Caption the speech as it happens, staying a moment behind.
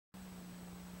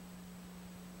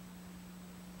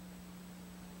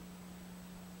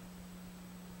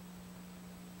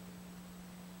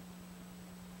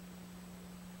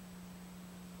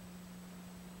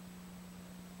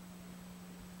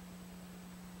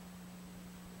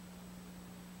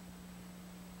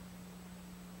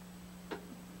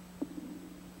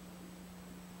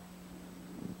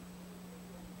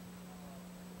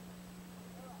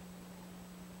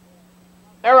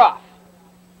They're off.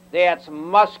 That's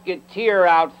Musketeer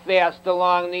out fast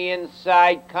along the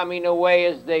inside, coming away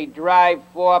as they drive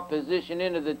for position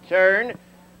into the turn.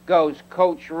 Goes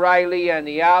Coach Riley on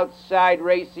the outside,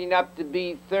 racing up to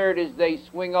be third as they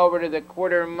swing over to the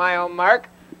quarter-mile mark.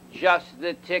 Just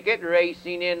the Ticket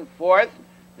racing in fourth.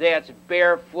 That's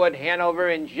Barefoot Hanover,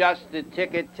 and Just the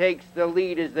Ticket takes the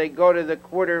lead as they go to the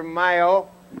quarter-mile.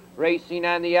 Racing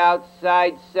on the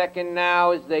outside, second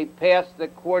now as they pass the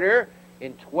quarter.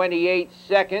 In 28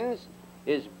 seconds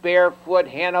is Barefoot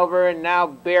Hanover, and now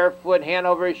Barefoot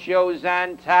Hanover shows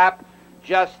on top.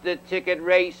 Just the Ticket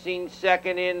racing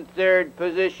second. In third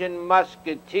position,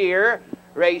 Musketeer.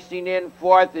 Racing in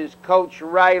fourth is Coach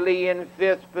Riley. In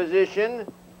fifth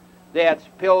position, that's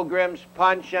Pilgrim's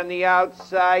Punch on the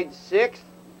outside. Sixth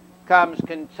comes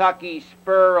Kentucky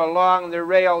Spur along the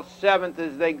rail. Seventh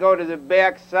as they go to the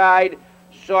backside.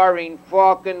 Soaring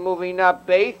Falcon moving up.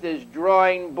 Eighth is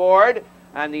Drawing Board.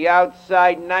 On the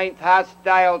outside, ninth,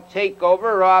 Hostile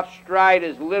Takeover. Off stride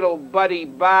is Little Buddy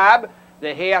Bob.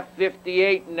 The half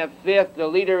 58 in the fifth. The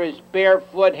leader is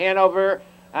Barefoot Hanover.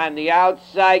 On the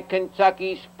outside,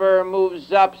 Kentucky Spur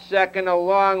moves up second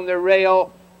along the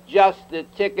rail. Just the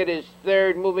Ticket is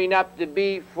third, moving up to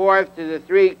be fourth to the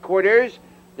three-quarters.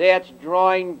 That's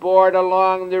Drawing Board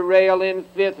along the rail. In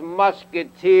fifth,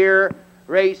 Musketeer.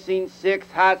 Racing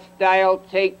sixth, Hostile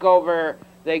Takeover.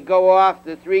 They go off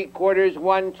the three-quarters,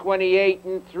 128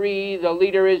 and 3. The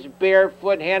leader is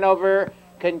Barefoot Hanover.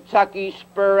 Kentucky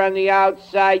Spur on the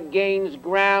outside gains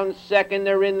ground. Second,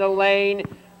 they're in the lane.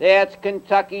 That's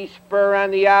Kentucky Spur on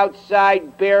the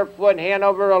outside. Barefoot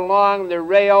Hanover along the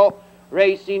rail.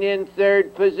 Racing in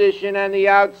third position on the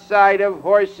outside of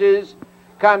horses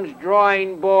comes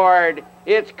Drawing Board.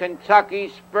 It's Kentucky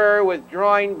Spur with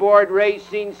Drawing Board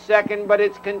racing second, but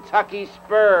it's Kentucky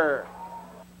Spur.